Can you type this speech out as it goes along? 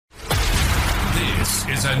This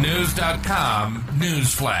is a News.com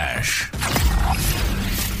news flash.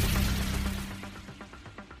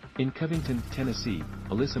 In Covington, Tennessee,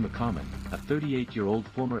 Alyssa McCommon, a 38-year-old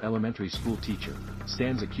former elementary school teacher,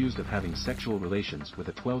 stands accused of having sexual relations with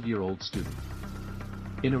a 12-year-old student.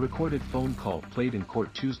 In a recorded phone call played in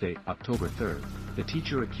court Tuesday, October 3rd, the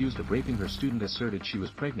teacher accused of raping her student asserted she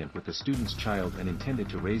was pregnant with the student's child and intended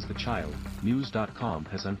to raise the child, News.com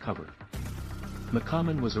has uncovered.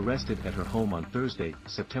 McCommon was arrested at her home on Thursday,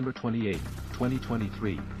 September 28,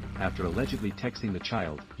 2023, after allegedly texting the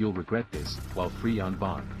child, "You'll regret this," while free on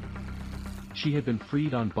bond. She had been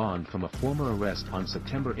freed on bond from a former arrest on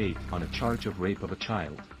September 8 on a charge of rape of a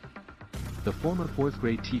child. The former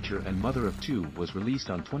fourth-grade teacher and mother of two was released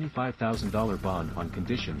on $25,000 bond on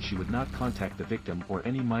condition she would not contact the victim or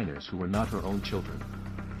any minors who were not her own children.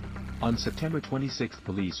 On September 26,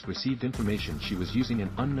 police received information she was using an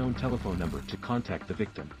unknown telephone number to contact the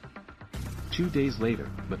victim. 2 days later,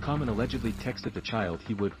 McCommon allegedly texted the child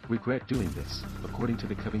he would regret doing this, according to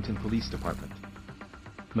the Covington Police Department.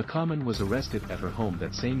 McCommon was arrested at her home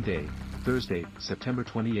that same day, Thursday, September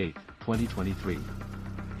 28, 2023.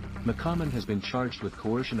 McCommon has been charged with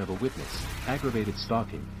coercion of a witness, aggravated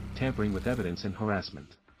stalking, tampering with evidence and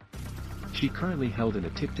harassment. She currently held in a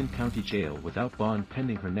Tipton County jail without bond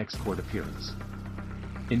pending her next court appearance.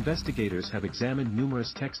 Investigators have examined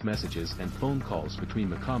numerous text messages and phone calls between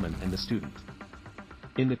McCommon and the student.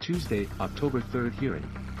 In the Tuesday, October 3rd hearing,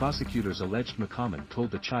 prosecutors alleged McCommon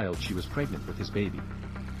told the child she was pregnant with his baby.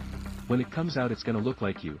 "When it comes out it's gonna look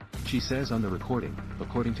like you," she says on the recording,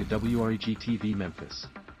 according to WREG-TV Memphis.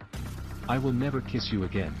 "I will never kiss you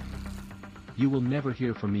again. You will never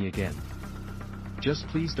hear from me again. Just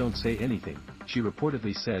please don't say anything," she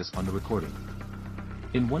reportedly says on the recording.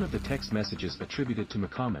 In one of the text messages attributed to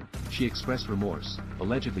McCommon, she expressed remorse,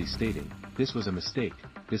 allegedly stating, "This was a mistake,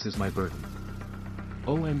 this is my burden.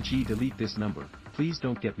 OMG, delete this number, please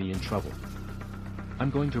don't get me in trouble.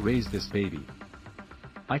 I'm going to raise this baby.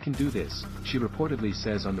 I can do this," she reportedly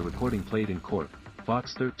says on the recording played in court,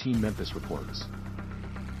 Fox 13 Memphis reports.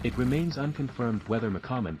 It remains unconfirmed whether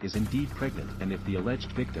McCommon is indeed pregnant and if the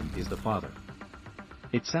alleged victim is the father.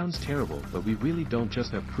 "It sounds terrible, but we really don't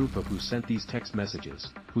just have proof of who sent these text messages,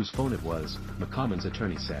 whose phone it was," McCommon's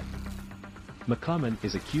attorney said. McCommon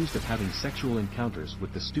is accused of having sexual encounters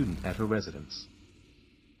with the student at her residence.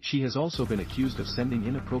 She has also been accused of sending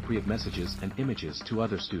inappropriate messages and images to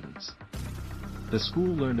other students. The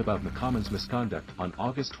school learned about McCommon's misconduct on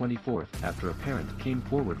August 24 after a parent came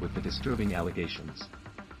forward with the disturbing allegations.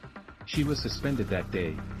 She was suspended that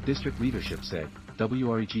day, district leadership said,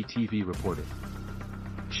 WREG-TV reported.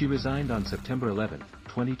 She resigned on September 11,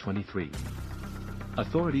 2023.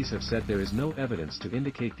 Authorities have said there is no evidence to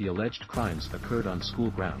indicate the alleged crimes occurred on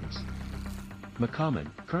school grounds. McCommon,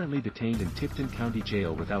 currently detained in Tipton County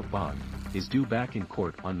Jail without bond, is due back in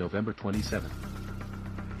court on November 27.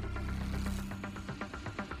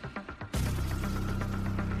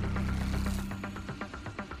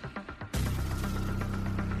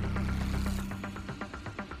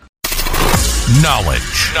 Knowledge.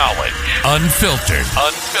 Unfiltered.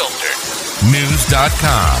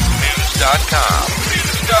 News.com.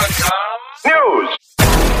 News.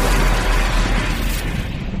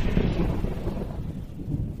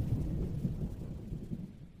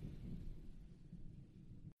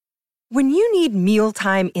 When you need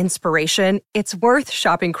mealtime inspiration, it's worth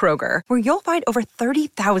shopping Kroger, where you'll find over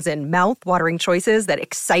 30,000 mouth-watering choices that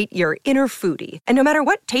excite your inner foodie. And no matter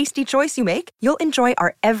what tasty choice you make, you'll enjoy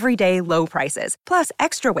our everyday low prices, plus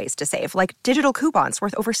extra ways to save, like digital coupons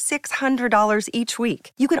worth over $600 each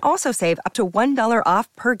week. You can also save up to $1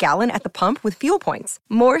 off per gallon at the pump with fuel points.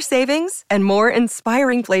 More savings and more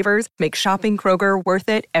inspiring flavors make shopping Kroger worth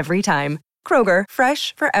it every time. Kroger,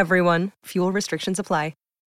 fresh for everyone. Fuel restrictions apply.